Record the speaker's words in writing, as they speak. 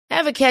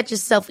Ever catch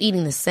yourself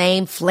eating the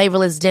same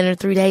flavorless dinner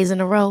 3 days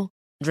in a row?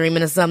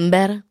 Dreaming of something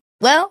better?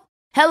 Well,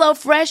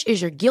 HelloFresh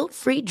is your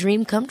guilt-free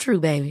dream come true,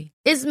 baby.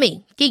 It's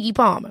me, Keke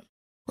Palmer.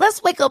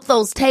 Let's wake up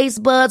those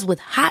taste buds with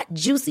hot,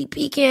 juicy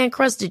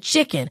pecan-crusted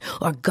chicken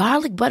or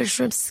garlic butter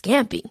shrimp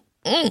scampi.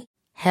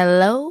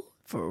 Hello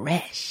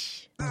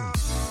Fresh.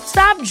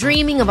 Stop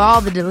dreaming of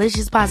all the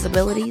delicious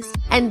possibilities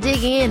and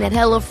dig in at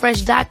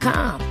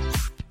HelloFresh.com.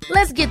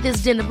 Let's get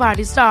this dinner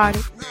party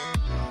started.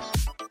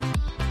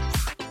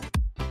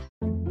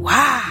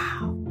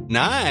 Wow.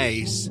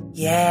 Nice.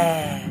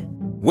 Yeah.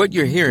 What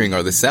you're hearing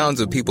are the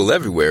sounds of people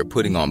everywhere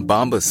putting on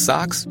Bombas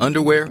socks,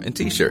 underwear, and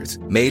T-shirts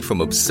made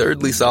from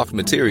absurdly soft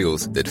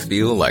materials that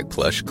feel like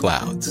plush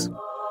clouds.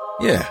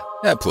 Yeah,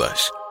 that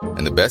plush.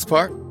 And the best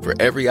part? For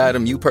every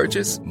item you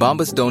purchase,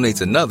 Bombas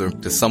donates another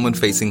to someone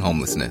facing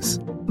homelessness.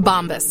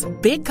 Bombas.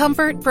 Big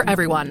comfort for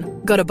everyone.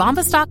 Go to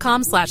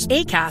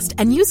bombas.com/ACAST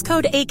and use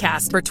code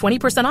ACAST for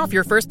 20% off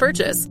your first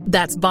purchase.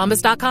 That's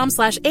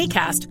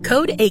bombas.com/ACAST.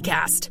 Code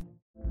ACAST.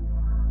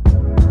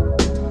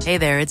 Hey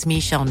there, it's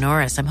Michelle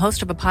Norris. I'm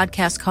host of a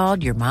podcast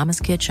called Your Mama's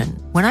Kitchen.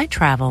 When I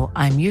travel,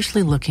 I'm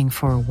usually looking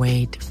for a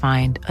way to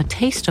find a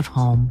taste of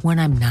home when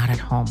I'm not at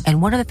home.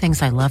 And one of the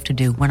things I love to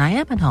do when I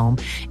am at home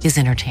is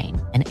entertain.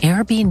 And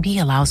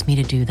Airbnb allows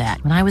me to do that.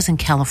 When I was in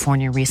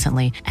California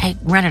recently, I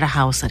rented a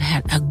house that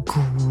had a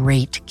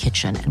great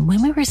kitchen. And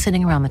when we were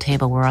sitting around the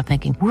table, we were all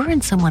thinking, we're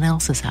in someone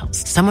else's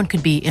house. Someone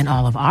could be in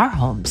all of our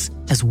homes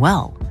as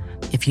well.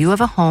 If you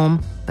have a home,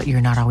 but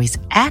you're not always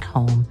at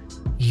home,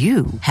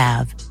 you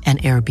have an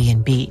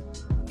Airbnb.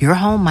 Your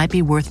home might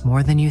be worth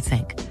more than you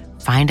think.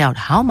 Find out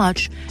how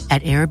much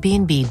at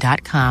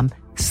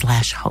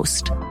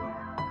airbnb.com/host.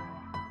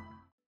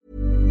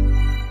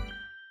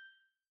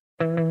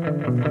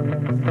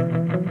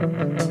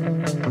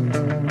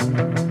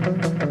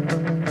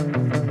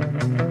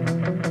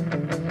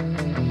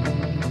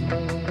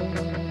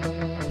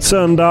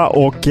 Söndag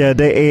och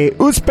det är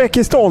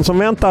Uzbekistan som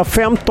väntar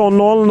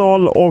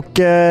 15:00 och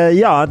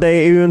ja, det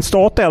är ju en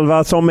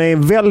startelva som är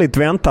väldigt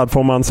väntad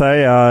får man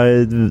säga.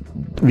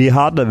 Vi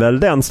hade väl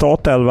den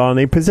startelvan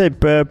i princip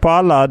på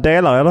alla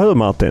delar, eller hur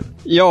Martin?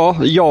 Ja,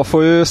 jag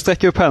får ju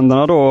sträcka upp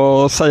händerna då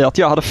och säga att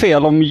jag hade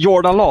fel om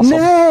Jordan Larsson.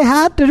 Nej,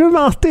 hade du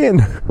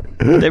Martin?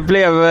 Det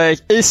blev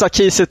Isak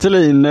Kiese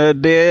Thelin.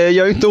 Det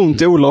gör ju inte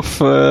ont i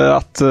Olof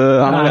att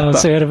han har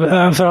rätt.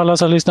 För alla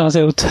som lyssnar, han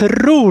ser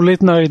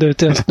otroligt nöjd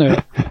ut just nu.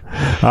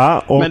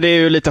 Ja, och... Men det är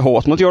ju lite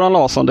hårt mot Jordan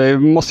Larsson. Det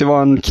måste ju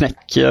vara en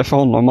knäck för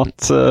honom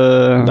att...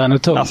 Den är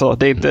tung. Alltså,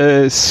 det är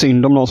inte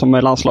synd om någon som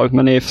är landslaget,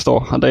 men ni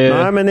förstår.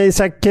 Nej, men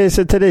Isak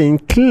Kiese Thelin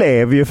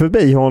klev ju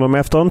förbi honom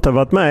efter att inte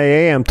varit med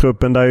i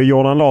EM-truppen där ju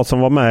Jordan Larsson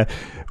var med.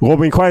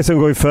 Robin Quaison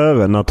går ju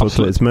före naturligtvis.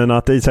 Absolut. Men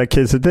att Isak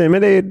Kiese Thelin,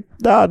 men det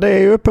är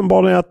ju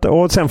uppenbarligen att,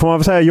 och sen får man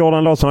väl säga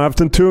Jordan Larsson har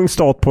haft en tung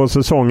start på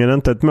säsongen,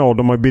 inte ett mål.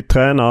 De har ju bytt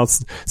tränare,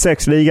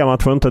 6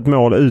 ligamatcher, inte ett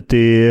mål ut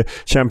i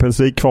Champions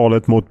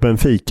League-kvalet mot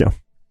Benfica.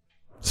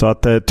 Så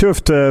att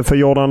tufft för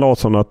Jordan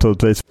Larsson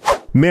naturligtvis.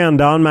 Men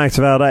det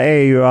anmärkningsvärda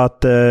är ju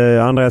att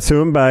Andreas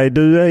Sundberg,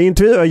 du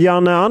intervjuade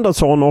Janne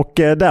Andersson och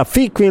där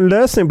fick vi en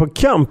lösning på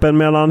kampen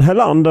mellan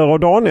Helander och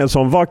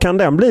Danielsson. Vad kan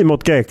den bli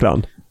mot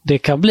Grekland? Det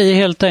kan bli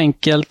helt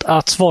enkelt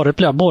att svaret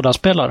blir att båda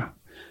spelar.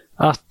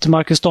 Att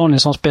Marcus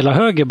Danielsson spelar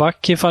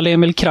högerback ifall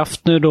Emil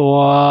Kraft nu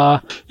då,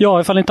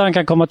 ifall inte han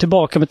kan komma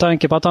tillbaka med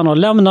tanke på att han har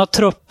lämnat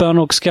truppen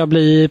och ska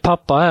bli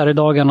pappa här i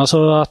dagarna.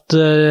 Så att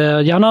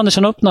Jan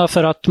Andersson öppnar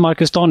för att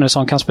Marcus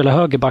Danielsson kan spela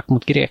högerback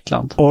mot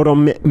Grekland. Och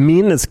de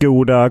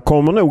minnesgoda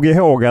kommer nog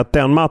ihåg att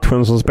den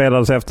matchen som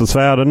spelades efter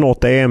Sverige hade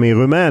nått EM i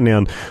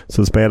Rumänien,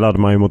 så spelade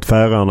man ju mot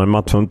Färöarna, en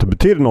match som inte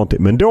betydde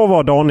någonting. Men då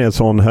var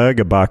Danielsson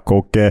högerback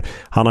och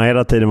han har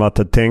hela tiden varit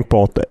ett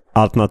tänkbart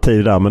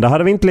alternativ där. Men det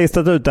hade vi inte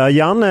listat ut där.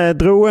 Janne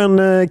drog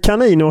en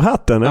kanin ur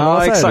hatten.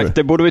 Ja, exakt.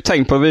 Det borde vi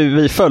tänkt på.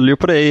 Vi följer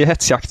på det i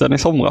hetsjakten i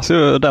somras.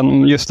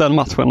 Just den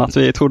matchen. Att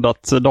vi trodde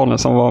att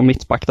Danielsson var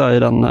mittback där i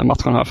den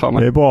matchen här för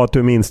mig. Det är bra att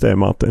du minns det,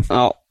 Martin.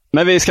 Ja.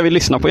 Men ska vi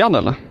lyssna på Janne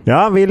eller?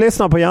 Ja, vi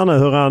lyssnar på Janne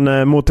hur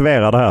han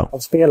motiverar det här. Av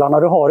spelarna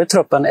du har i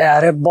truppen,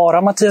 är det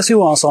bara Mattias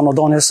Johansson och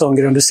Daniel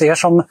Sundgren du ser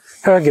som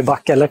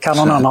högerback eller kan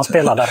någon annan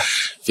spela där?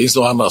 Finns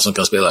det andra som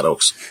kan spela där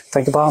också?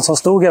 Tänker på han som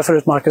stod här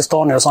förut, Marcus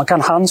Danielsson.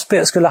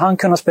 Skulle han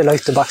kunna spela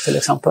ytterback till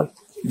exempel?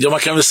 Ja, man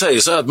kan väl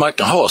säga så att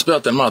Mackan har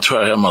spelat en match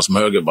här hemma som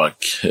högerback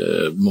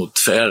mot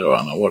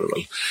Färöarna var det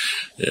väl.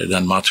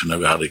 Den matchen när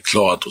vi hade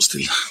klarat oss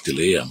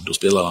till EM. Då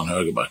spelade han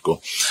högerback.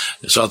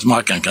 Så att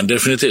Mackan kan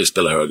definitivt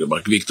spela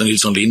högerback. Victor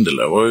Nilsson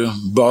Lindelöf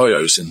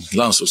började ju sin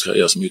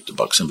landslagskarriär som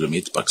ytterback, sen blev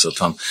mittback. Så att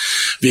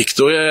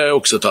Victor är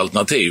också ett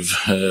alternativ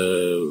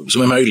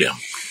som är möjliga.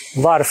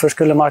 Varför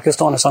skulle Marcus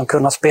Danielsson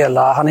kunna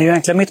spela? Han är ju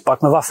egentligen mittback,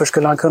 men varför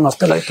skulle han kunna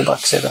spela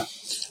ytterback, ser du?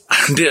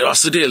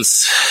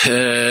 Dels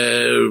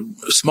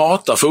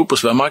smarta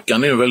fotbollsspelare.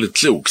 Mackan är en väldigt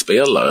klok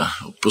spelare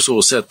och på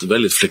så sätt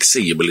väldigt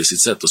flexibel i sitt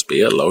sätt att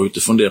spela, och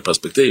utifrån det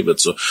perspektivet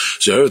så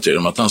jag är övertygad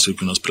om att han skulle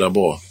kunna spela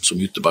bra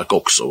som ytterback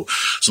också. Och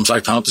som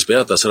sagt, han har inte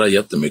spelat där så där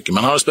jättemycket,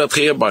 men han har spelat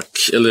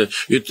treback eller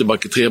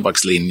ytterback i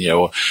trebackslinje,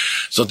 och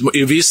så att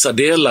i vissa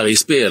delar i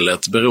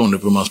spelet, beroende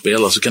på hur man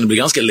spelar, så kan det bli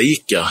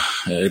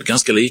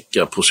ganska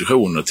lika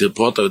positioner. Till att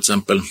prata till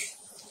exempel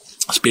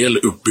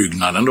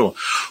speluppbyggnaden då,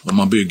 om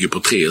man bygger på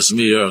 3 som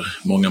vi gör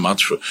många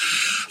matcher,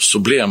 så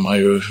blir man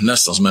ju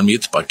nästan som en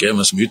mittback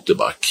även som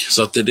ytterback.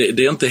 Så att det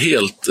är inte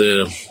helt,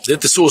 det är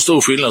inte så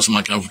stor skillnad som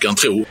man kanske kan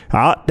tro.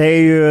 Ja, det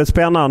är ju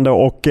spännande,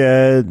 och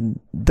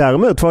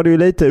däremot var det ju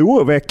lite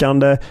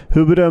oroväckande.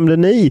 Hur bedömde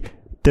ni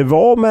det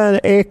var med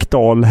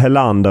Ekdal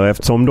Helander,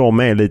 eftersom de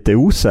är lite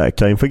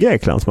osäkra inför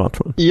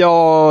Greklandsmatchen?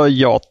 Ja,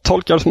 jag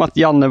tolkar det som att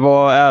Janne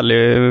var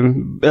ärlig,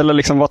 eller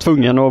liksom var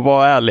tvungen att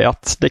vara ärlig,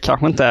 att det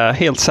kanske inte är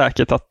helt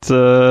säkert att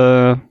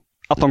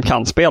de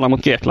kan spela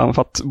mot Grekland,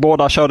 för att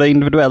båda körde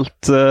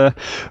individuellt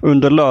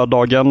under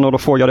lördagen, och då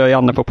frågade jag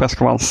Janne på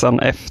presskonferensen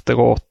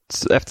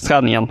efter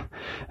träningen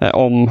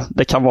om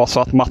det kan vara så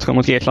att matchen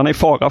mot Grekland är i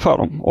fara för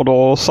dem, och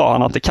då sa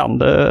han att det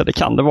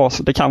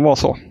kan vara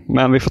så,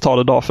 men vi får ta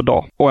det dag för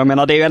dag. Och jag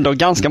menar, det är ju ändå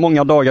ganska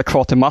många dagar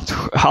kvar till match.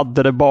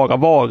 Hade det bara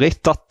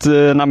varit att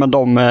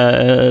de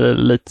är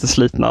lite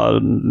slitna,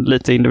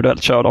 lite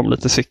individuellt kör de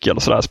lite cykel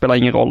och sådär, spelar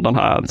ingen roll den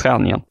här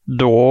träningen,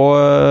 då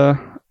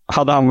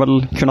hade han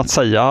väl kunnat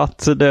säga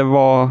att det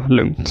var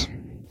lugnt,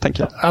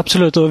 tänker jag.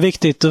 Absolut, och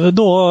viktigt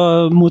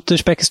då mot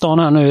Uzbekistan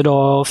här nu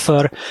idag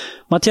för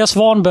Mattias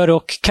Svanberg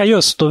och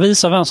Kajusto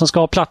visa vem som ska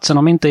ha platsen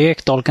om inte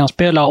Ekdal kan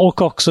spela,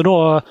 och också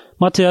då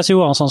Mattias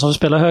Johansson som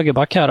spelar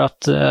högerback här,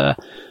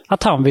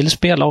 att han vill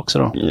spela också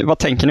då. Vad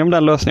tänker ni om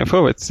den lösningen för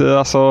övrigt?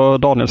 Alltså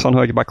Danielsson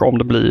högerback, om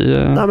det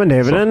blir... Nej, men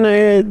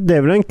det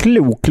är väl en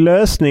klok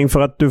lösning,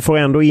 för att du får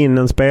ändå in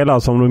en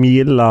spelare som de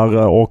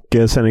gillar, och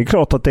sen är det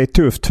klart att det är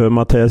tufft för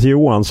Mattias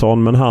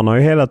Johansson, men han har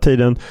ju hela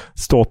tiden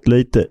stått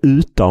lite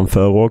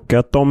utanför, och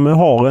att de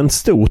har en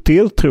stor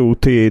tilltro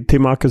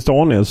till Marcus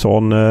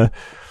Danielsson.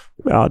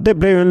 Ja, det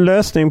blir en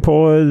lösning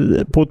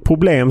på ett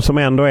problem som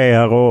ändå är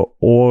här,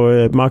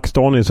 och Marcus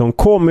Danielsson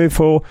kommer ju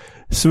få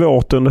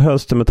svårt under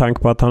hösten med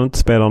tanke på att han inte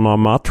spelar några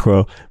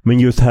matcher, men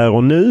just här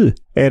och nu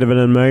är det väl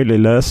en möjlig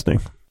lösning.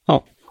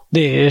 Ja,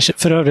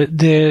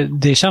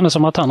 det kändes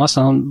som att han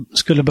nästan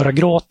skulle börja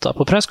gråta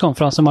på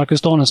presskonferensen,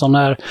 Marcus Danielsson,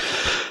 när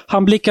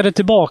han blickade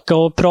tillbaka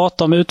och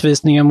pratade om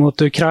utvisningen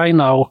mot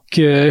Ukraina och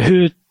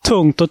hur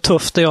tungt och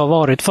tufft det har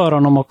varit för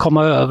honom att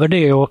komma över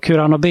det, och hur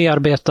han har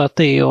bearbetat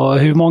det, och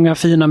hur många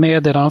fina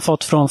meddelanden han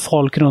fått från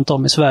folk runt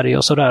om i Sverige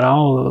och sådär. Han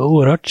var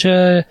oerhört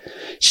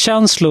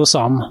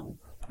känslosam.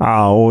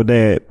 Ja, och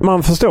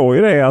man förstår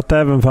ju det, att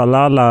även fall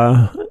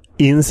alla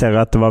inser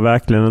att det var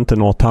verkligen inte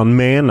något han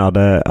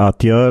menade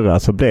att göra,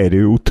 så blev det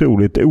ju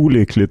otroligt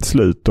olyckligt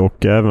slut.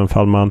 Och även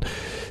fall man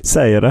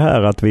säger det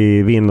här att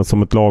vi vinner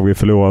som ett lag, vi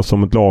förlorar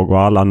som ett lag, och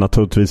alla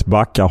naturligtvis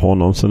backar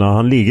honom, så när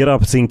han ligger där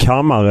på sin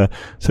kammare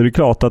så är det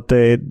klart att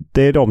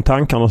det är de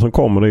tankarna som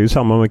kommer. Det är ju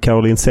samma med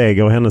Caroline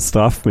Seger och hennes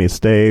straffmiss.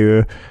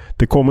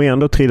 Det kommer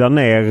ändå trilla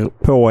ner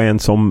på en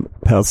som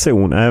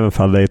person, även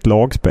fall det är ett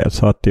lagspel.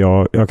 Så att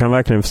jag kan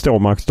verkligen förstå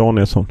Max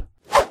Danielsson.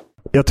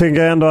 Jag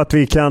tänker ändå att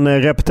vi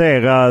kan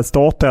repetera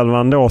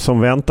startelvan då som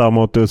väntar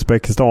mot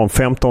Uzbekistan.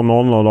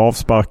 15:00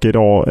 avspark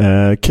idag.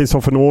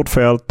 Kristoffer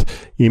Nordfeldt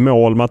i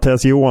mål.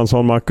 Mattias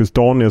Johansson, Marcus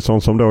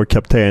Danielsson som då är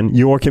kapten.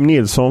 Joakim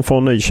Nilsson får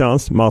en ny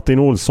chans. Martin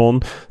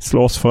Olsson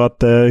slåss för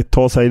att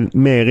ta sig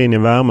mer in i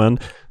värmen.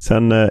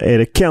 Sen är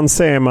det Ken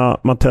Sema,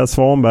 Mattias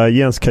Svanberg,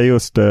 Jens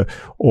Kajuste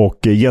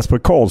och Jesper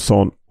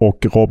Karlsson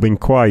och Robin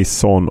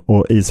Quaison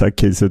och Isak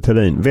Kiese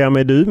Thelin. Vem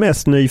är du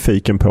mest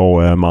nyfiken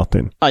på,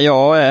 Martin? Ja,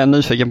 jag är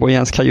nyfiken på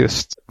Jens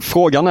Kajust.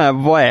 Frågan är,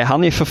 vad är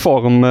han i för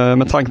form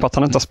med tanke på att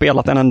han inte har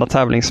spelat en enda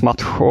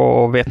tävlingsmatch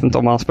och vet inte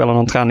om han spelar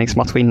någon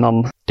träningsmatch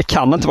innan. Det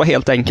kan inte vara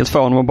helt enkelt för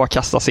honom att bara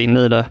kasta sig in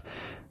i det.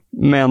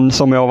 Men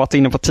som jag har varit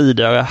inne på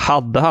tidigare,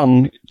 hade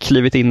han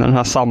klivit in i den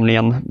här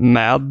samlingen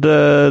med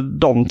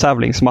de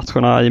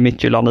tävlingsmatcherna i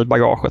Midtjylland i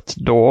bagaget,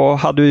 då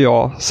hade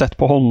jag sett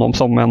på honom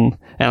som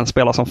en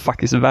spelare som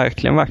faktiskt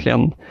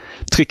verkligen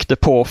tryckte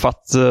på för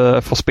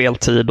att få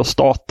speltid och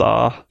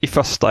starta i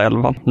första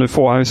elvan. Nu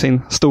får han ju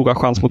sin stora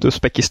chans mot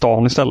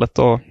Uzbekistan istället,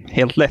 och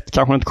helt lätt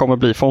kanske inte kommer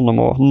bli för honom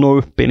att nå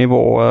upp i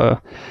nivå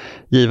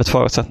givet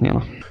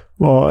förutsättningarna.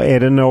 Är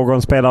det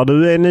någon spelare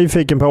du är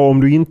nyfiken på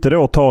om du inte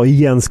då tar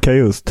Jens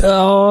Kajust?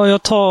 Ja,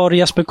 jag tar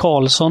Jesper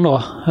Karlsson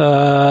då.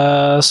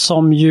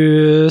 Som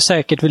ju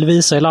säkert vill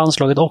visa i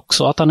landslaget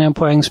också att han är en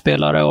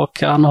poängspelare,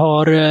 och han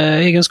har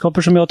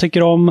egenskaper som jag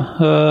tycker om.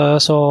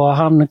 Så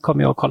han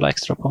kommer jag att kolla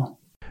extra på.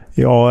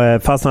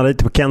 Jag fastnar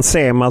lite på Ken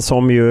Sema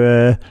som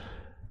ju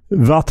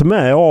varit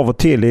med av och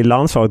till i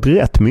landslaget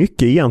rätt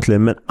mycket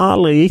egentligen, men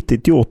aldrig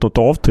riktigt gjort något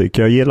avtryck.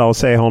 Jag gillar att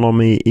se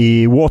honom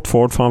i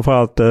Watford,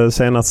 framförallt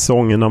senaste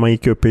säsongen när man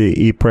gick upp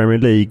i Premier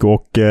League,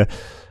 och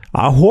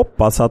jag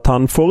hoppas att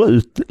han får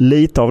ut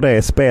lite av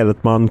det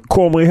spelet man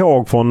kommer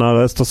ihåg från när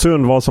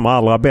Östersund var som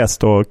allra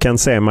bäst och Ken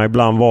Sema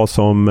ibland var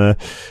som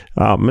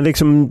men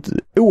liksom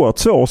oerhört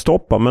svår att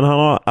stoppa, men han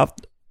har haft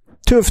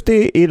tufft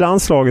i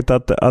landslaget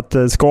att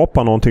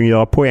skapa någonting,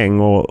 göra poäng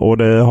och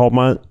det har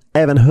man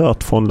även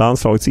hört från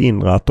landslagets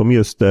inre att de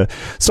just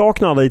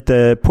saknar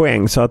lite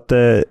poäng, så att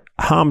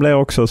han blir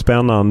också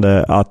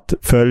spännande att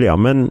följa.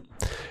 Men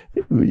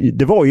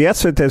det var ju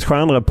SVT:s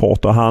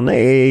stjärnreporter, han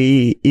är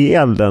i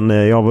elden.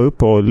 Jag var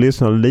uppe och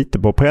lyssnade lite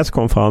på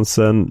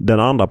presskonferensen, den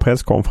andra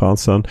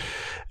presskonferensen,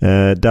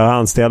 där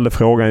han ställde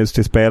frågan just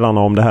till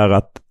spelarna om det här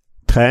att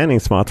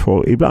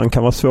träningsmatcher ibland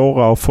kan vara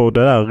svåra att få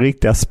det där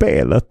riktiga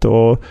spelet,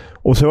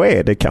 och så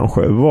är det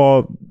kanske.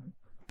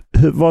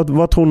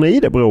 Vad tror ni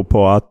det beror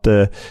på att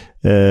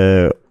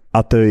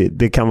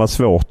det kan vara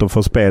svårt att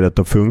få spelet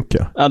att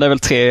funka? Ja, det är väl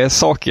 3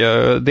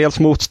 saker. Dels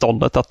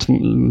motståndet, att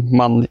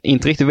man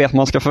inte riktigt vet vad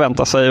man ska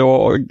förvänta sig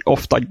och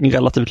ofta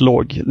relativt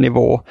låg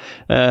nivå.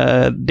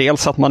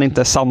 Dels att man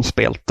inte är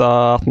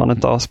samspelta, att man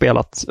inte har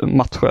spelat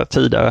matcher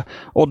tidigare.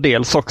 Och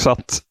dels också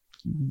att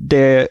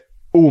det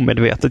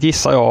omedvetet,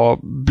 gissar jag,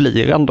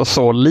 blir ändå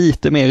så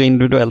lite mer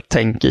individuellt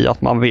tänk i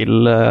att man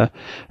vill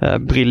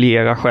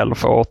briljera själv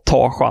för att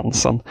ta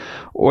chansen.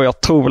 Och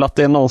jag tror väl att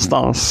det är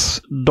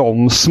någonstans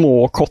de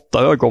små korta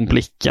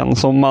ögonblicken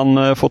som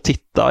man får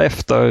titta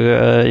efter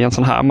i en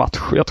sån här match.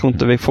 Jag tror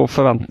inte vi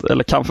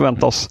kan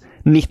förvänta oss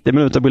 90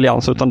 minuter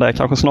briljans, utan det är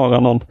kanske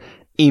snarare någon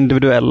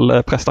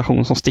individuell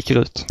prestation som sticker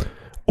ut.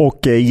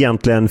 Och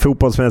egentligen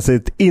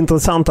fotbollsmässigt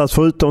intressantast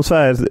förutom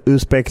Sverige,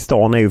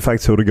 Uzbekistan, är ju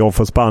faktiskt hur det går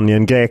för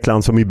Spanien.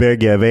 Grekland som i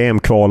bägge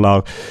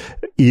VM-kvalar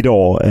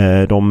idag.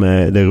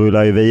 Det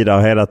rullar ju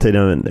vidare hela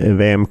tiden,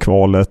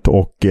 VM-kvalet,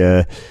 och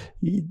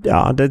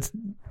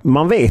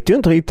man vet ju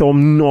inte riktigt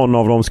om någon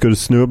av dem skulle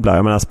snubbla.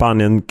 Jag menar,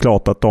 Spanien,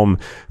 klart att de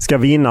ska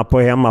vinna på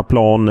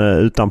hemmaplan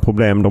utan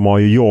problem. De har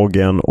ju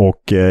Georgien,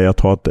 och jag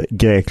tror att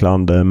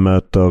Grekland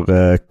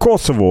möter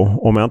Kosovo,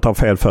 om jag inte har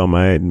fel för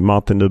mig.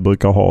 Martin, du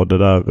brukar ha det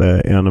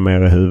där ännu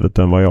mer i huvudet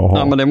än vad jag har.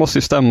 Ja, men det måste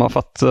ju stämma för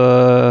att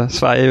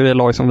Sverige är ju det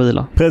lag som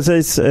vilar.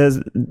 Precis.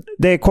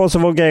 Det är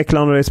Kosovo,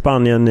 Grekland, och det är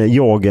Spanien,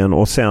 Georgien,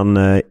 och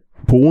sen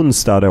på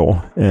onsdag då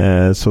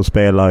så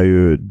spelar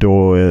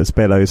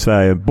ju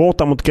Sverige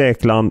borta mot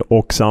Grekland,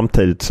 och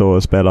samtidigt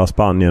så spelar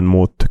Spanien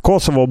mot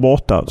Kosovo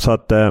borta. Så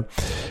att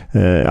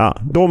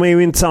de är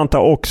ju intressanta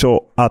också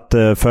att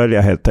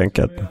följa helt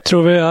enkelt.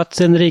 Tror vi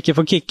att Enrique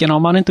får kicken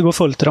om han inte går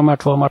fullt i de här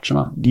 2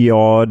 matcherna?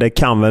 Ja, det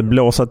kan väl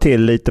blåsa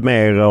till lite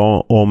mer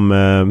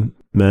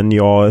men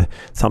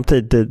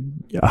samtidigt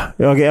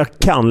jag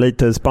kan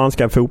lite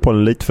spanska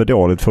fotbollen lite för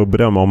dåligt för att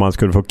bedöma om han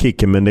skulle få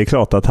kicken, men det är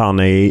klart att han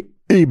är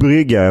i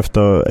brygga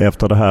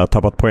efter det här,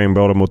 tappat poäng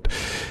både mot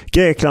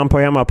Grekland på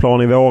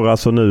hemmaplan i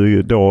våras och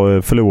nu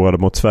då förlorade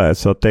mot Sverige,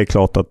 så att det är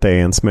klart att det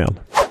är en smäll.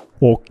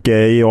 Och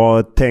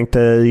jag tänkte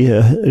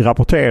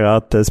rapportera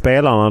att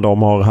spelarna,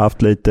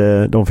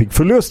 de fick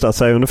förlusta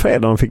sig under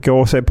fredagen. De fick gå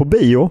och se på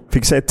bio.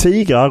 Fick se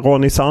Tigrar,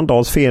 Ronny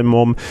Sandahls film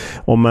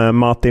om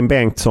Martin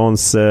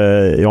Bengtssons.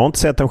 Jag har inte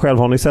sett den själv.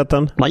 Har ni sett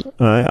den? Nej.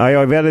 Jag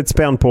är väldigt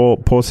spänd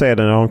på att se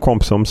den. Jag har en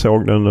kompis som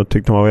såg den och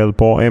tyckte den var väldigt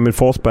bra. Emil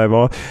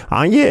Forsberg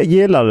han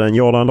gillade den.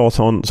 Jordan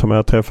Larsson, som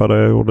jag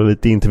träffade och gjorde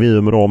lite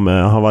intervjuer med dem,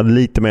 han var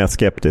lite mer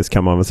skeptisk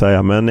kan man väl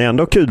säga. Men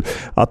ändå kul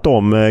att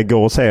de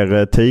går och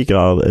ser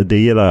Tigrar. Det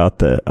gillar jag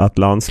att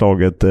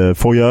landslaget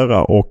får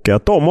göra, och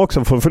att de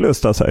också får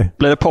förlusta sig.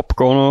 Blir det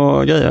popcorn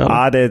och grejer?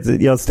 Ja,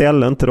 jag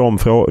ställde inte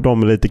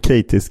de lite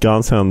kritiskt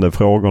granskande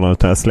frågorna,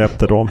 utan jag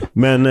släppte dem.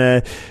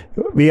 Men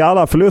vi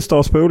alla förlustar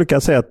oss på olika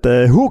sätt.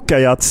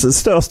 Hukajats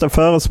största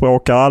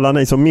förespråkare, alla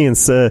ni som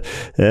minns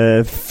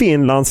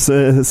Finlands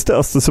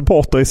största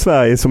supporter i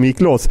Sverige som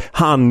gick loss.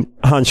 Han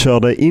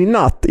körde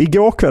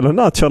igår kväll och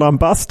natt körde han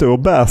bastu och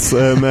bärs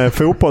med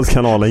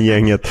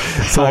Fotbollskanalen-gänget.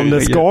 Så om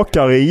det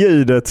skakar i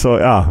ljudet så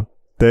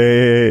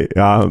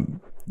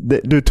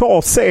du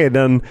tar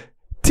seden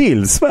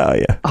till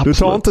Sverige. Absolut.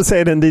 Du tar inte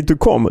seden dit du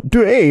kommer.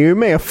 Du är ju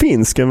mer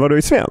finsk än vad du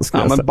är svensk. Ja,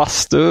 men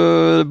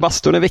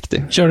bastun är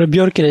viktig. Kör du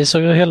björkris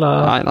och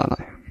hela...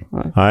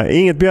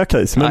 Nej, inget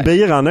björkris, men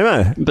biran är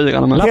med.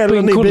 Biran är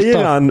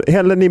med.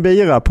 Häller ni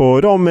bira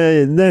på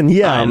den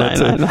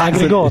järnet? Nej.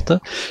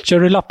 Aggregatet. Kör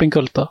du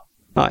lappinkulta?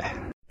 Nej.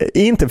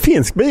 Inte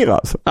finsk bira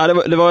alltså? Nej,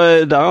 det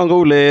var en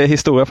rolig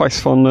historia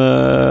faktiskt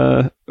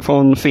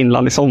från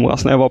Finland i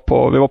somras när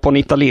vi var på en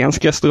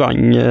italiensk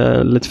restaurang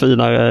lite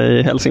finare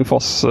i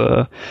Helsingfors,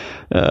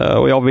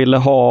 och jag ville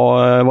ha,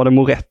 var det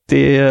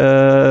Moretti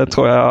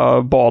tror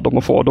jag bad om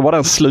att få. Då var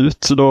den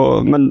slut,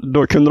 men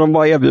då kunde de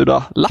bara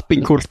erbjuda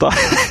lappinkulta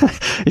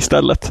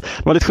istället.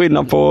 Det var lite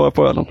skillnad på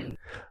ölen.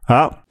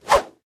 Ja.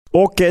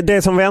 Och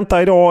det som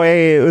väntar idag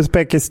är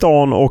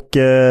Uzbekistan, och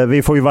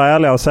vi får ju vara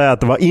ärliga och säga att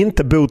det var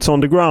inte boots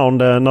on the ground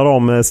när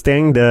de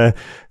stängde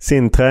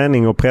sin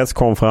träning och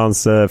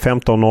presskonferens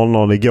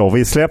 15.00 igår.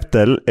 Vi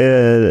släppte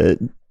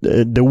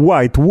The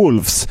White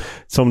Wolves,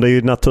 som det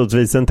ju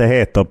naturligtvis inte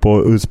heter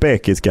på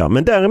uzbekiska.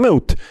 Men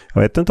däremot,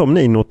 jag vet inte om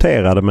ni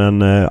noterade,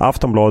 men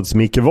Aftonbladets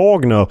Micke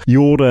Wagner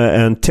gjorde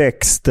en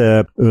text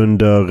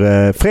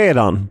under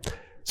fredagen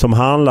som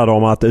handlade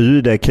om att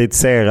UD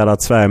kritiserade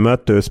att Sverige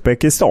mötte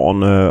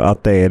Uzbekistan,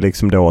 att det är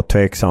liksom då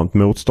tveksamt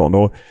motstånd.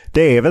 Och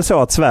det är väl så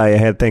att Sverige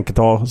helt enkelt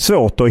har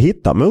svårt att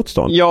hitta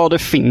motstånd? Ja, det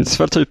finns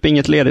väl typ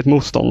inget ledigt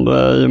motstånd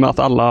i och med att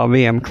alla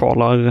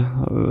VM-kvalar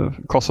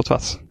kors och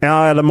tvärs.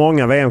 Ja, eller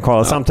många VM-kvalar.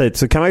 Ja. Samtidigt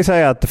så kan man ju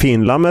säga att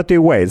Finland mötte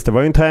ju Wales. Det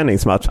var ju en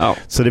träningsmatch. Ja.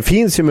 Så det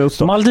finns ju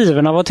motstånd.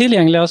 Maldiverna var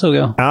tillgängliga, såg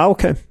jag. Ja,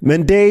 okej.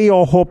 Men det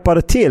jag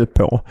hoppade till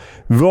på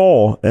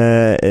var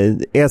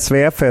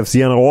SVFFs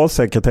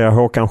generalsekreterare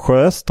Håkan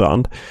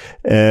Sjöstrand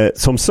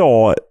som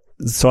sa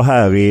så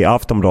här i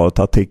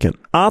Aftonbladet-artikeln: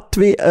 att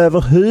vi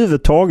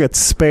överhuvudtaget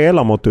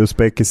spelar mot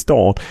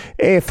Uzbekistan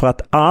är för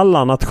att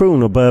alla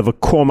nationer behöver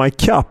komma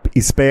ikapp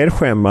i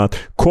spelschemat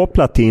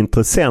kopplat till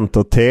intressenter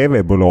och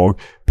tv-bolag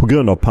på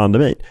grund av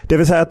pandemin. Det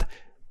vill säga att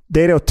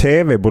det är då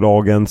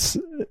tv-bolagens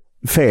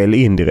fel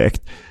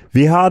indirekt.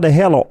 Vi hade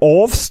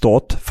heller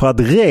avstått för att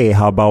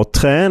rehabba och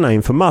träna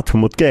inför matchen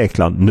mot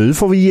Grekland. Nu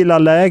får vi gilla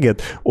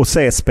läget och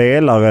se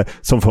spelare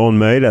som får en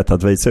möjlighet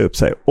att visa upp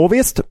sig. Och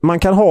visst, man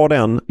kan ha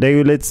den. Det är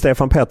ju lite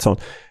Stefan Pettersson.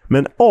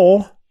 Men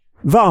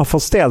varför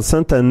ställs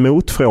inte en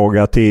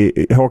motfråga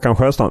till Håkan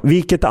Sjöstrand?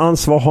 Vilket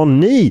ansvar har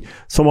ni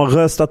som har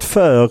röstat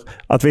för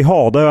att vi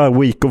har det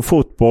här Week of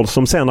Football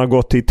som sen har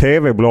gått till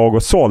tv-bolag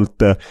och sålt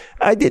det?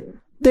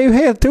 Det är ju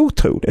helt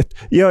otroligt.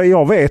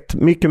 Jag vet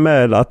mycket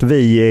väl att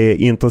vi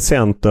är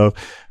intressenter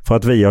för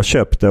att vi har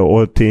köpt det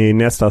och till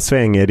nästa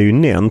sväng är det ju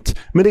nämnt.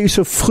 Men det är ju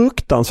så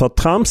fruktansvärt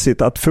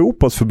tramsigt att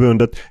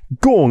fotbollsförbundet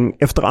gång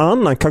efter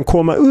annan kan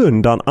komma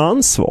undan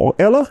ansvar,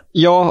 eller?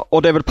 Ja,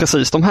 och det är väl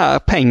precis de här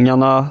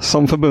pengarna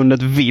som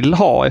förbundet vill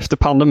ha efter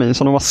pandemin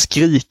som de har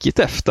skrikit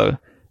efter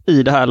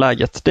i det här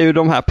läget. Det är ju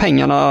de här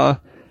pengarna...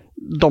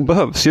 De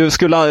behövs ju.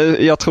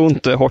 Jag tror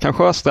inte Håkan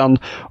Sjöstrand,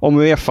 om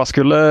UEFA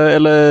skulle,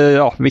 eller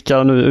ja,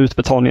 vilka nu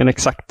utbetalningen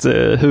exakt,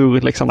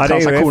 hur liksom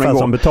transaktionen går. Det är UEFA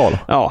som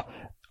betalar. Ja.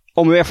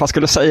 Om UEFA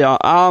skulle säga,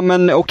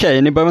 men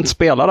okej, ni behöver inte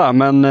spela där,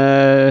 men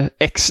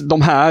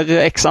de här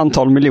x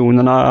antal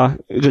miljonerna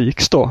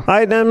ryks då.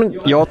 Nej, men...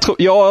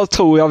 Jag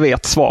tror jag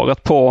vet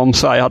svaret på om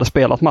Sverige hade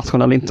spelat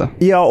matchen eller inte.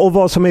 Ja, och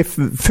vad som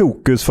är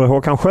fokus för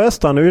Håkan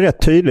Sjöstrand är ju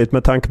rätt tydligt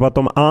med tanke på att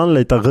de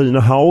anlitar Rune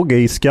Hauge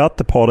i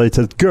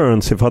skatteparadiset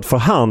Guernsey för att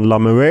förhandla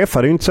med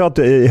UEFA. Det är ju inte så att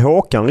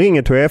Håkan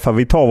ringer till UEFA,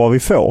 vi tar vad vi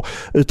får,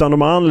 utan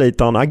de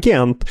anlitar en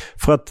agent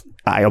för att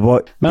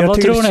men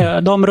vad tror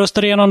ni? De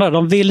röstar igenom där.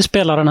 De vill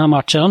spela den här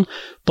matchen.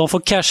 De får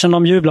cashen,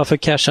 de jublar för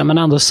cashen, men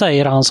ändå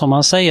säger han som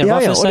han säger.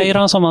 Varför säger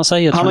han som han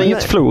säger? Han har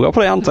inget förlora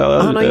på det, antar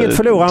jag. Han har inget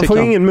förlora. Han får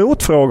ingen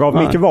motfråga av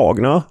Micke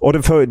Wagner. Och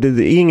det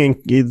är ingen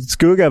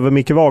skugga över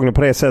Micke Wagner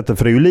på det sättet.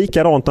 För det är ju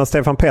likadant när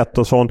Stefan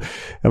Pettersson,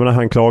 jag menar,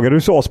 han klagade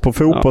hos oss på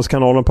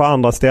fotbollskanalen på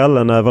andra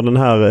ställen över den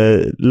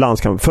här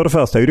landskampen. För det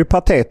första är det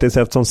patetiskt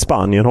eftersom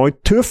Spanien har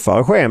ett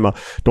tuffare schema.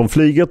 De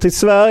flyger till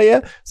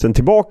Sverige, sen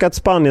tillbaka till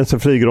Spanien, så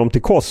flyger de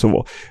till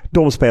Kosovo.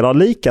 De spelar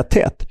lika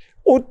tätt.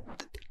 Och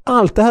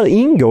allt det här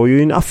ingår ju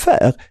i en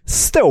affär.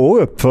 Stå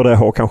upp för det,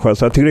 Håkan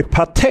Sjöstrand. Jag tycker det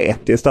är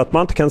patetiskt att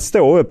man inte kan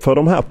stå upp för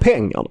de här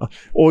pengarna.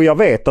 Och jag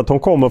vet att de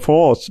kommer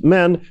från oss,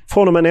 men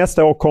från och med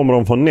nästa år kommer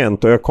de från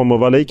Nent och jag kommer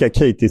vara lika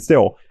kritisk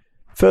då.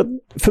 För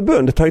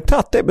förbundet har ju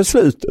tagit det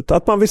beslutet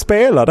att man vill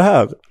spela det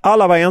här.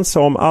 Alla var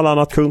ensamma, alla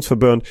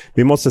nationsförbund.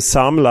 Vi måste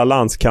samla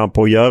landskamp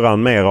och göra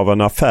mer av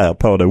en affär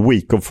på det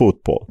Week of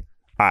Football.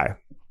 Nej,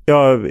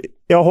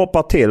 jag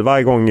hoppar till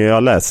varje gång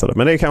jag läser det,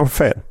 men det är kanske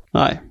fel.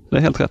 Nej, det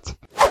är helt rätt.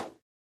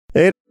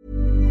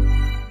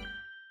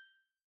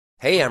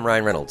 Hey, I'm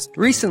Ryan Reynolds.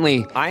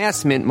 Recently, I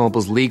asked Mint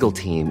Mobile's legal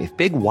team if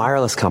big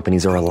wireless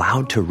companies are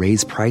allowed to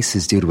raise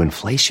prices due to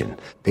inflation.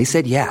 They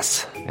said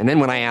yes. And then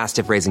when I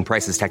asked if raising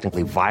prices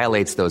technically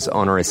violates those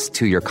onerous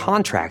 2-year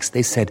contracts,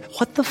 they said,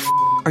 "What the f***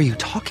 are you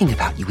talking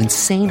about, you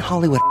insane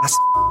Hollywood ass?"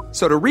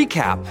 So to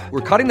recap,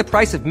 we're cutting the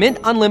price of Mint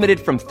Unlimited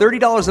from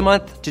 $30 a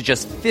month to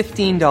just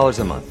 $15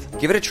 a month.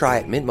 Give it a try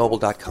at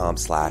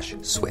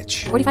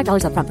mintmobile.com/switch.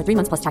 $45 up front for 3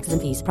 months plus taxes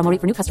and fees. Promo rate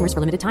for new customers for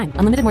limited time.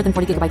 Unlimited more than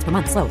 40 gigabytes per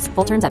month. Slows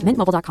full terms at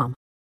mintmobile.com.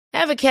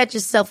 Ever catch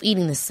yourself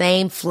eating the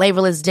same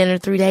flavorless dinner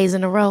 3 days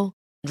in a row?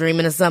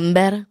 Dreaming of something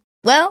better?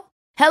 Well,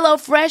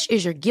 HelloFresh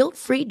is your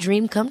guilt-free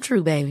dream come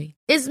true, baby.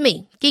 It's me,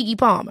 Keke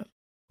Palmer.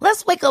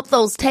 Let's wake up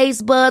those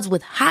taste buds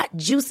with hot,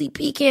 juicy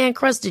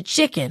pecan-crusted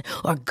chicken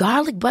or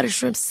garlic butter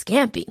shrimp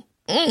scampi.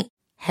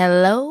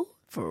 Hello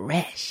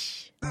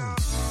Fresh.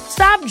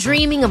 Stop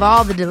dreaming of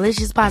all the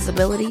delicious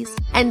possibilities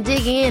and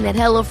dig in at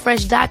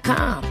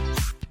HelloFresh.com.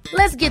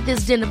 Let's get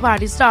this dinner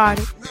party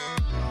started.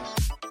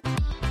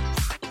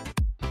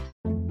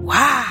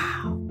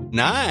 Wow.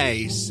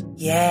 Nice.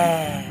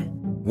 Yeah.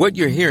 What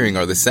you're hearing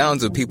are the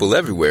sounds of people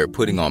everywhere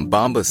putting on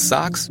Bombas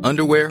socks,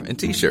 underwear, and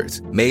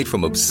T-shirts made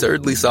from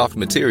absurdly soft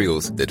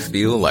materials that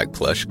feel like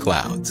plush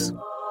clouds.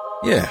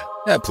 Yeah,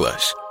 that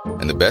plush.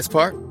 And the best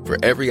part? For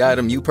every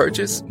item you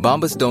purchase,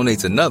 Bombas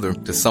donates another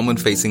to someone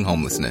facing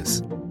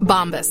homelessness.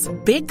 Bombas.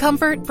 Big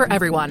comfort for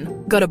everyone.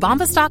 Go to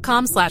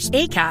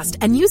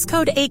bombas.com/ACAST and use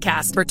code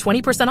ACAST for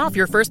 20% off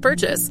your first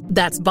purchase.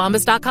 That's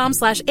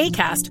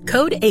bombas.com/ACAST.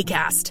 Code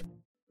ACAST.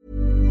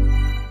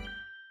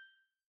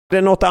 Det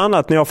är något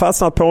annat ni har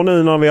fastnat på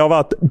nu när vi har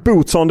varit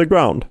boots on the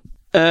ground.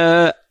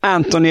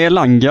 Anthony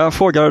Elanga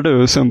frågade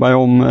du, Sundberg,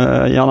 om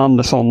Jan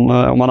Andersson,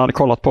 om han hade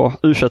kollat på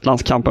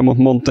U21-landskampen mot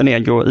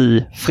Montenegro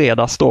i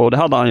fredags då. Det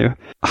hade han ju.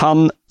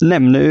 Han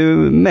nämner ju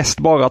mest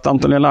bara att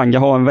Anthony Elanga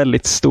har en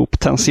väldigt stor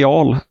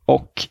potential,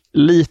 och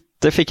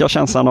lite fick jag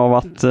känslan av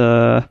att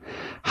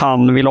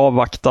han vill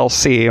avvakta och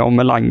se om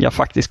Elanga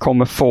faktiskt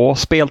kommer få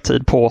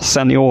speltid på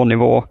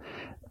seniornivå.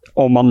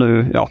 Om man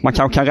nu, man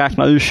kanske kan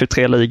räkna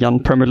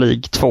U23-ligan, Premier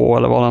League 2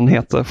 eller vad den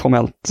heter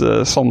formellt,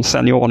 som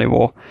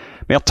seniornivå.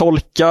 Men jag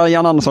tolkar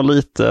Jan Andersson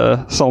lite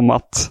som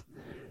att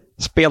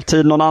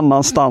speltid någon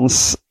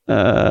annanstans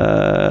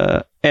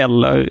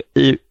eller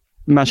i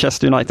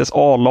Manchester Uniteds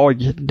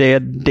A-lag, det är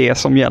det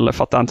som gäller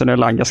för att Anthony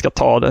Elanga ska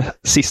ta det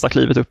sista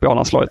klivet upp i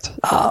A-landslaget.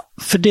 Ja,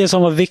 för det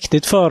som var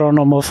viktigt för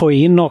honom att få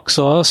in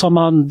också, som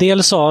han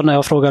dels sa när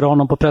jag frågade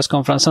honom på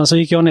presskonferensen, så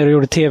gick jag ner och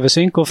gjorde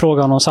tv-synk och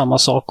frågade honom samma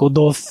sak, och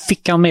då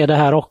fick han med det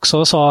här också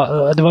och sa,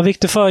 det var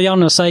viktigt för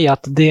Janne att säga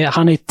att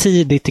han är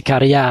tidigt i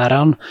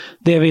karriären.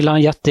 Det vill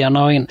han jättegärna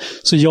ha in.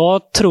 Så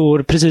jag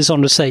tror, precis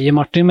som du säger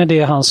Martin, med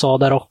det han sa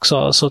där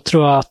också, så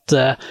tror jag att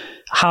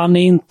han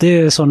är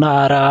inte så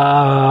nära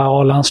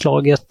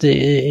A-landslaget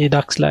i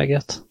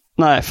dagsläget.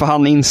 Nej, för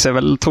han inser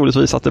väl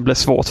troligtvis att det blir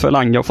svårt för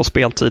Elanga att få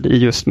speltid i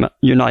just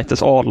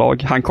Uniteds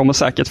A-lag. Han kommer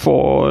säkert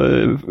få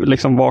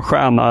vara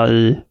stjärna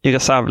i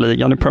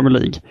reservligan i Premier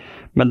League.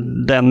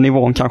 Men den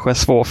nivån kanske är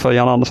svår för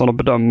Jan Andersson att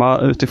bedöma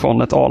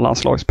utifrån ett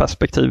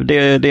A-landslagsperspektiv.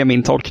 Det är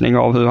min tolkning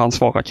av hur han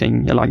svarar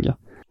kring Elanga.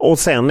 Och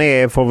sen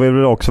får vi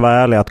väl också vara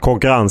ärliga att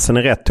konkurrensen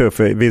är rätt tuff.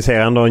 Vi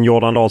ser ändå en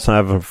Jordan Larsson,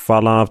 även för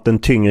han haft en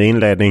tyngre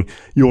inledning,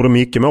 gjorde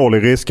mycket mål i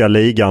ryska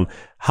ligan.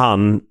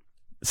 Han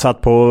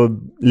satt på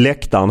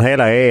läktaren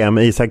hela EM.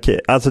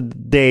 Alltså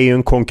det är ju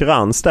en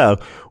konkurrens där.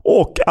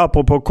 Och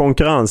apropå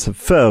konkurrens,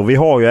 för vi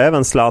har ju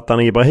även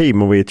Zlatan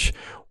Ibrahimovic,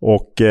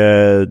 och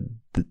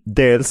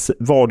dels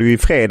var det ju i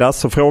fredags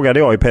så frågade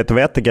jag i Peter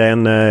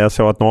Wettergren, jag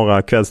såg att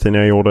några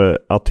kvällstidningar gjorde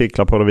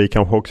artiklar på det, vi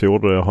kanske också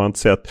gjorde det, har jag inte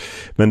sett,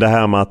 men det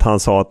här med att han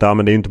sa att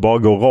men det är inte bara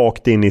att gå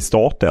rakt in i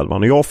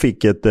startelvan. Och jag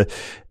fick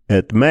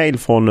ett mejl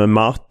från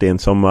Martin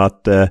som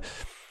att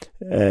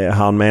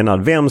han menar,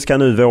 vem ska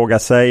nu våga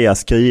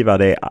skriva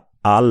det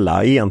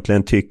alla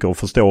egentligen tycker och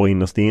förstår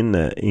innerst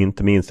inne,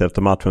 inte minst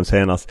efter matchen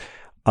senast,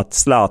 att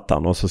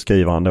Zlatan, och så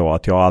skriver han då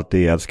att jag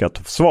alltid älskat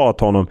att försvara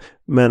honom,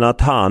 men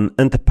att han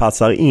inte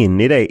passar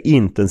in i det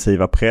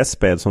intensiva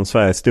pressspel som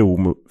Sverige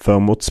stod för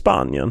mot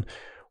Spanien.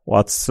 Och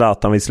att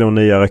Zlatan vill slå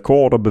nya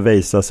rekord och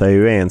bevisa sig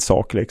ju en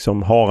sak.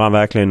 Liksom. Har han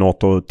verkligen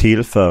något att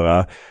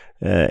tillföra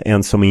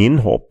en som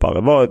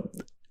inhoppare?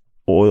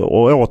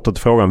 Och åter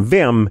till frågan,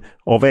 vem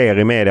av er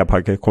i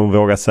Mediapacket kommer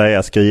våga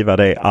skriva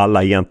det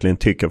alla egentligen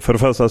tycker? För det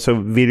första så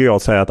vill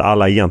jag säga att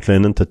alla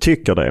egentligen inte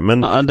tycker det.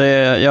 Men han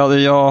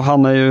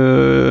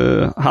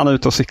är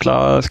ute och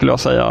cyklar, skulle jag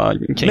säga,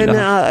 kring men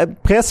det.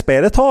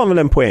 Pressspelet har han väl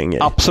en poäng i?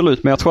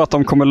 Absolut, men jag tror att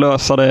de kommer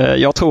lösa det.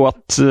 Jag tror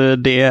att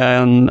det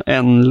är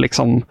en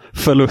liksom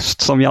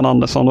förlust som Jan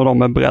Andersson och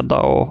de är beredda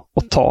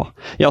att ta.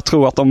 Jag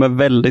tror att de är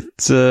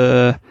väldigt...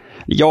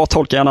 Jag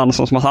tolkar Jan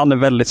Andersson som att han är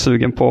väldigt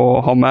sugen på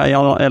att ha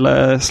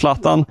med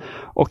Zlatan,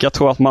 och jag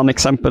tror att man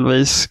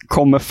exempelvis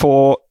kommer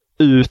få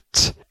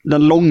ut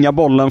den långa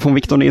bollen från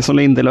Victor Nilsson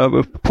Lindelöf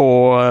upp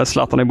på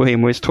Zlatan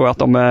Ibrahimovic. Tror jag att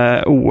de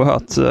är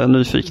oerhört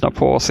nyfikna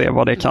på att se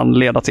vad det kan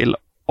leda till,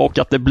 och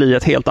att det blir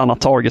ett helt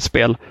annat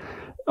targetspel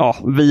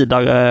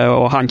vidare,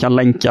 och han kan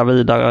länka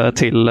vidare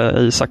till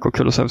Isak och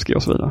Kulusevski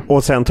och så vidare.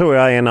 Och sen tror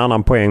jag en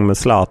annan poäng med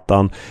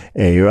Zlatan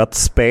är ju att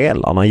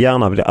spelarna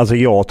gärna vill, alltså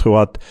jag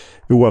tror att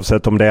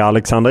oavsett om det är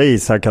Alexander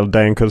Isak eller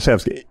Dejan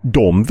Kulusevski,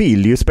 de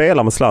vill ju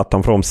spela med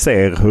Zlatan för de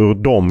ser hur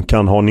de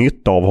kan ha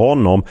nytta av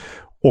honom,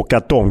 och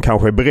att de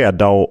kanske är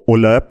beredda att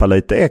löpa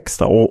lite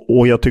extra.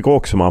 Och jag tycker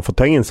också man får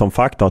ta in som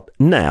faktor att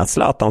när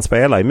Zlatan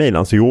spelar i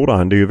Milan så gjorde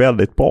han det ju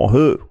väldigt bra.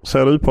 Hur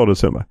ser du på det,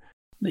 Sundberg?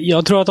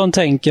 Jag tror att de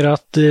tänker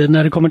att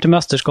när det kommer till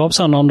mästerskap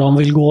sen, om de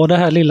vill gå det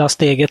här lilla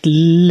steget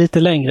lite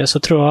längre, så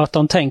tror jag att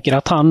de tänker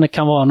att han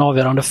kan vara en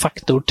avgörande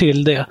faktor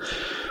till det.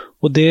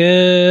 Och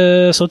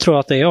det så tror jag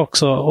att det är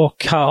också.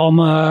 Och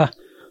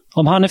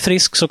om han är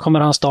frisk så kommer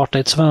han starta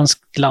ett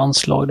svenskt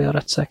landslag, det är jag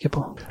rätt säker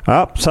på.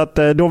 Ja, så att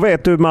då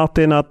vet du,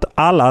 Martin, att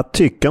alla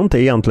tycker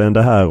inte egentligen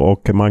det här,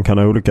 och man kan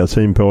ha olika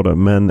syn på det,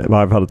 men i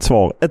varje fall ett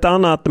svar. Ett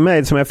annat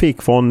mejl som jag fick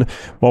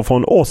var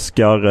från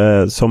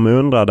Oskar som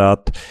undrade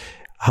att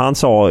han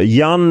sa,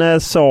 Janne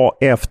sa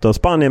efter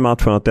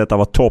Spanien-matchen att detta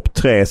var topp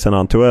 3 sedan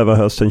han tog över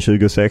hösten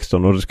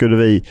 2016, och då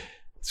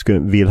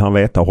vill han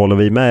veta, håller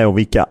vi med, och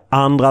vilka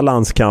andra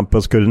landskamper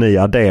skulle ni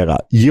addera?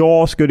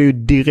 Jag skulle ju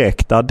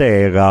direkt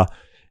addera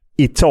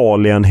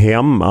Italien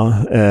hemma,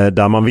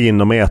 där man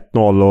vinner med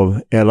 1-0,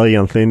 eller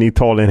egentligen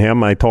Italien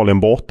hemma, Italien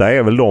borta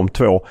är väl de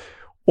två.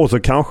 Och så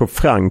kanske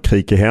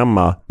Frankrike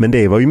hemma, men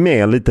det var ju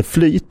mer lite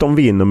flyt de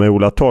vinner med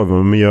Ola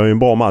Toivonen, men gör ju en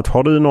bra match.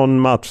 Har du någon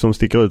match som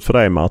sticker ut för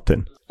dig,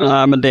 Martin?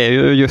 Nej, men det är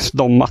ju just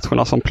de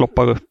matcherna som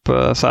ploppar upp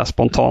så här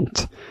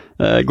spontant.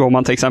 Går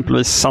man till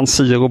exempelvis San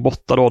Siro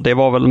borta då, det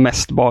var väl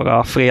mest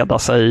bara freda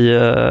sig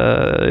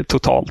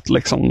totalt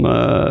liksom.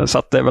 Så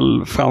att det är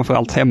väl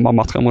framförallt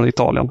hemmamatchen mot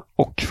Italien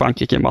och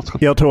Frankrike i matchen.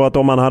 Jag tror att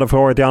om man hade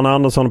frågat Janne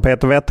Andersson och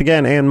Peter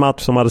Wettergren, en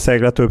match som hade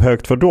seglat upp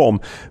högt för dem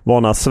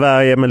var när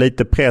Sverige med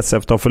lite press efter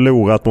att ha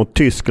förlorat mot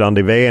Tyskland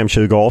i VM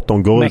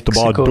 2018 går ut och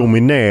bara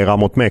dominerar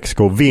mot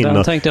Mexiko och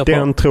vinner.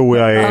 Den tror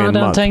jag är en match.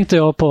 Den tänkte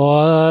jag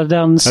på.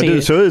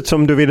 Du såg ut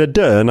som du ville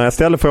dö när jag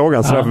ställde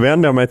frågan, så därför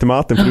vände jag mig till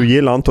Martin, för du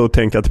gillar inte att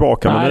tänka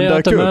tillbaka. Men den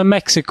dök upp. Men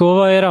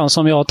Mexiko är den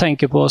som jag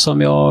tänker på,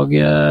 som jag...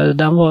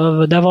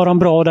 Där var de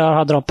bra och där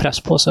hade de press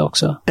på sig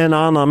också. En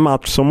annan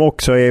match som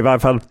också är i varje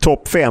fall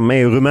topp 5 är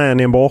ju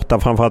Rumänien borta,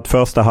 framförallt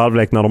första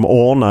halvlek när de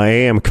ordnar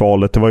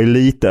EM-kvalet. Det var ju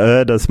lite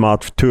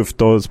ödesmatch,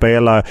 tufft att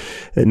spela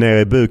nere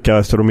i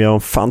Bukarest, och de gör en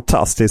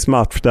fantastisk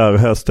match där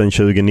hösten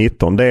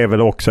 2019. Det är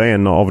väl också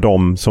en av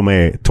dem som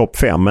är topp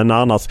 5. Men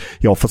annars,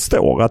 jag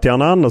förstår att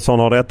Janne Andersson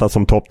har detta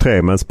som topp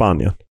 3 med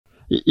Spanien.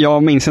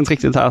 Jag minns inte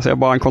riktigt här, så jag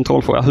bara en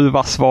kontrollfråga. Hur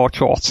vass var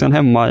Kroatien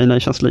hemma i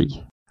Nations League?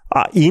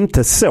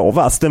 Inte så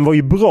vass. Den var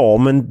ju bra,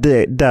 men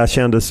där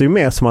kändes det ju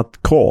mer som att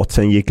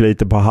Kroatien gick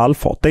lite på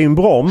halvfart. Det är en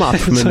bra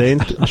match, men det är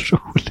inte...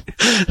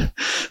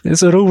 Det är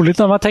så roligt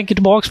när man tänker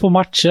tillbaka på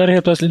matcher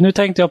helt plötsligt. Nu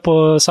tänkte jag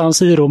på San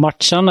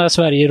Siro-matchen när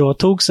Sverige då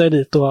tog sig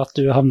dit och att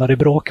du hamnade i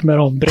bråk med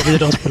dem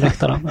bredvid oss på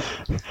läktaren.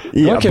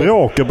 Ja, okay.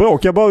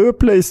 Bråk. Jag bara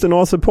upplyste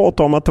några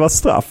supporter om att det var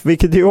straff,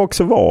 vilket det ju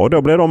också var.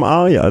 Då blev de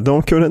arga.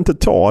 De kunde inte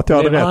ta att jag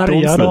hade rätt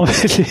arga, de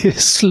ville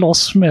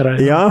slåss med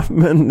dig. Ja,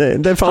 men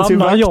det fanns ju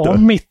vakter. Jag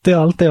mitt i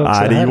allt det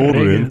också. Nej, det gjorde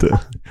du inte.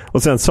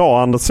 Och sen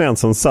sa Anders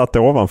Svensson, satt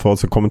ovanför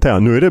oss och kommenterade,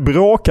 nu är det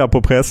bråkar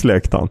på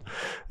pressläktaren.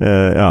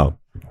 Ja.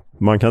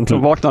 Man kan inte... Då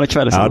vaknade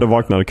kvällsen. Ja, då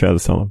vaknade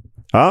kvällsen.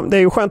 Ja, det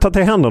är ju skönt att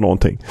det händer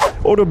någonting.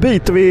 Och då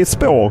byter vi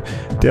spår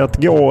till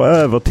att gå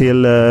över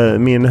till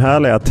min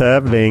härliga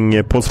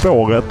tävling På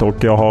spåret. Och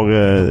jag har...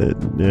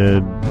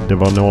 det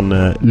var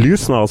någon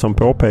lyssnare som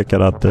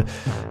påpekade att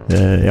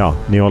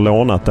ni har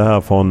lånat det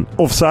här från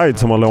Offside,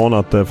 som har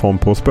lånat det från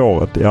På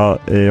spåret.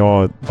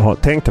 Jag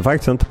tänkte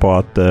faktiskt inte på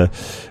att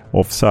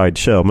Offside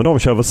kör, men de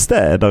kör väl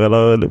städer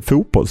eller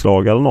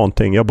fotbollslag eller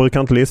någonting. Jag brukar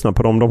inte lyssna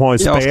på dem. De har ju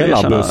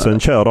spelarbussen,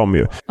 kör de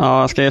ju.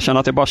 Ja, jag ska erkänna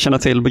att jag bara känner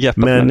till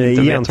begreppet. Men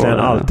egentligen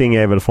allting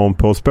är väl från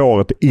På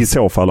spåret, i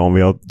så fall om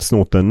vi har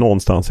snott den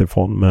någonstans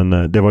ifrån.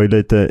 Men det var ju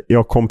lite,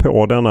 jag kom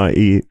på denna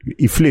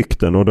i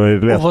flykten, och då är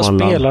det lätt. Och vad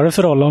spelar det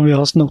för roll om vi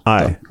har snott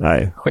den?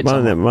 Nej.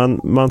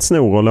 Man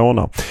snor och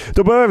lånar.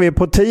 Då börjar vi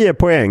på 10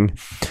 poäng.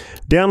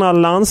 Denna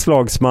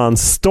landslagsman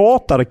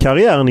startade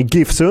karriären i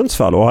GIF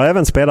Sundsvall och har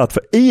även spelat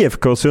för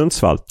IFK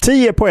Sundsvall.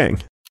 10 poäng.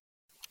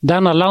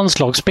 Denna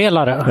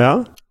landslagsspelare?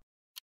 Ja.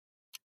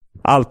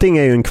 Allting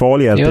är ju en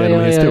kvalhjälte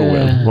genom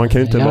historien. Man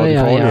kan ju inte vara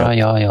en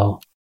kvalhjälte. Ja.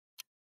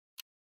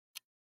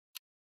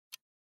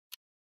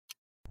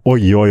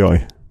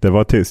 Oj. Det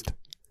var tyst.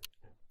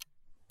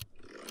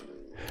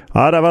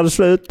 Ja, där var det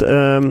slut.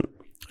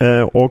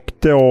 Och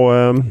då...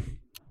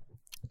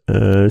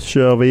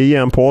 kör vi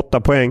igen på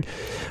 8 poäng.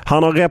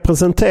 Han har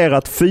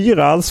representerat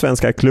 4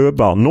 allsvenska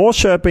klubbar: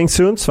 Norrköping,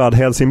 Sundsvall,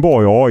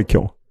 Helsingborg och AIK.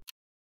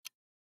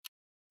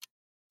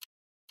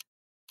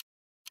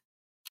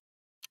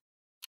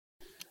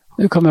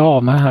 Nu kommer jag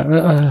av mig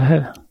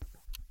här.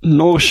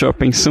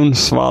 Norrköping,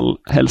 Sundsvall,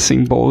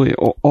 Helsingborg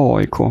och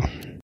AIK.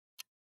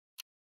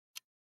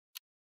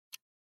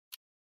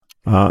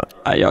 Ja.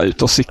 Jag är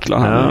ute och cyklar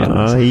här igen.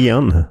 Ja,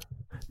 igen.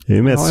 Det är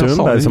ju mest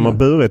Sundberg som har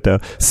burit det.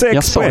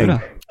 6 poäng.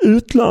 Det.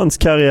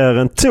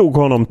 Utlandskarriären tog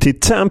honom till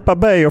Tampa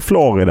Bay och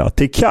Florida,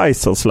 till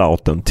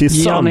Kaiserslautern, till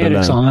Sunderland. Jan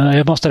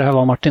Eriksson, måste det här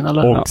vara Martin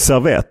eller? Och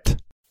Servett.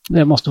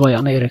 Det måste vara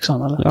Jan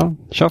Eriksson eller? Ja,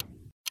 kör.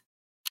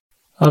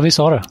 Ja, vi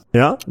sa det.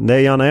 Ja, det är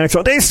Jan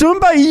Eriksson. Det är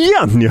Sundberg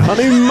igen! Han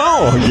är ju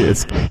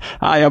magisk.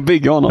 Ja, jag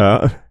bygger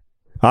honom.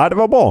 Ja, det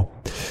var bra.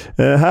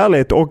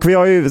 Härligt. Och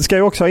vi ska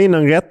ju också ha in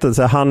en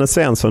rättelse. Hannes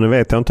Svensson, nu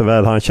vet jag inte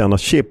väl, han känner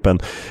chippen.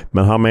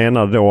 Men han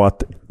menade då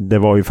att det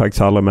var ju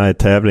faktiskt aldrig med i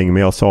tävlingen.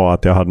 Men jag sa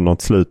att jag hade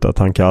något slut, att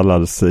han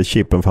kallades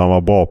chippen för han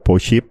var bra på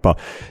att chippa.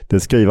 Det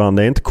skriver han,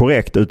 det är inte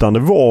korrekt. Utan det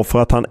var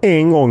för att han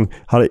en gång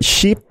hade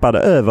chippade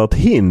över ett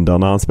hinder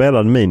när han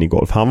spelade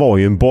minigolf. Han var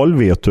ju en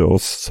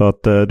bollvirtuos. Så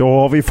att då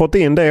har vi fått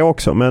in det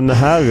också. Men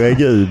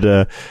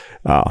herregud,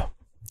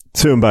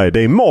 Sundberg,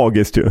 det är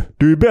magiskt ju.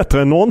 Du är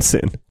bättre än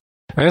någonsin.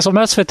 Jag är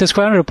som SVT:s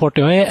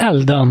stjärnreporter, jag är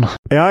elden.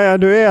 Ja,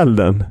 du är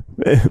elden.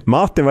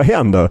 Martin, vad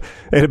händer?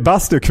 Är det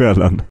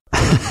bastukvällen?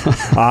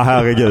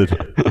 Herregud.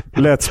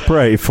 Let's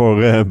pray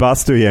för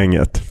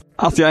bastugänget.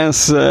 Att jag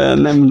ens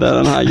nämnde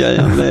den här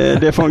grejen,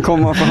 det får en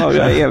komma och få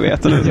höra i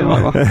evigheten.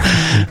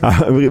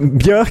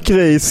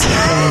 Björkris,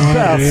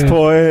 bärs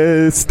på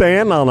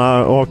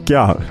stenarna och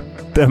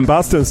den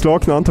bastun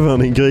slocknar inte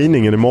förrän i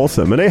gryningen i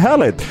morse. Men det är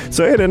härligt.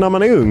 Så är det när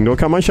man är ung, då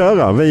kan man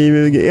köra.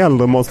 Vi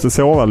äldre måste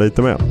sova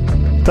lite mer.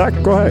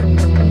 Tack och hej.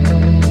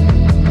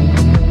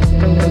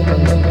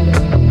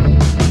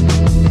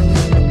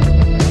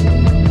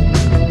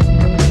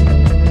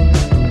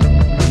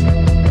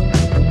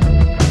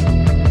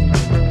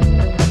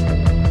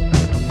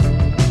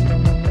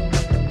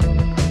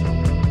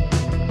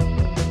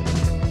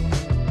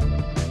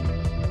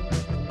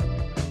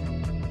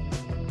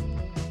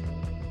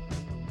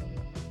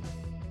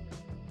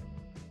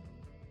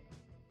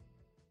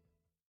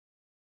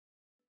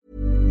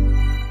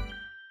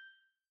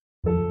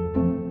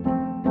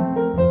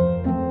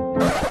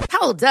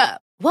 Hold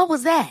up. What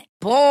was that?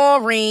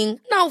 Boring.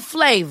 No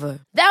flavor.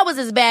 That was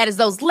as bad as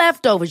those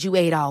leftovers you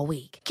ate all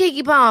week.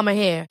 Keke Palmer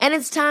here, and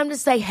it's time to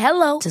say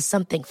hello to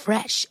something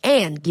fresh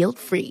and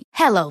guilt-free.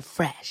 Hello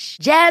Fresh.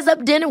 Jazz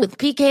up dinner with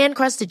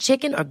pecan-crusted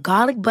chicken or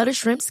garlic butter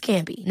shrimp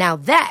scampi. Now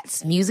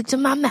that's music to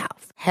my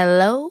mouth.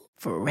 Hello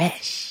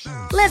Fresh.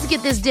 Let's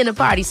get this dinner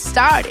party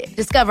started.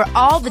 Discover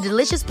all the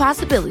delicious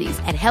possibilities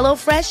at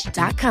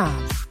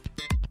HelloFresh.com.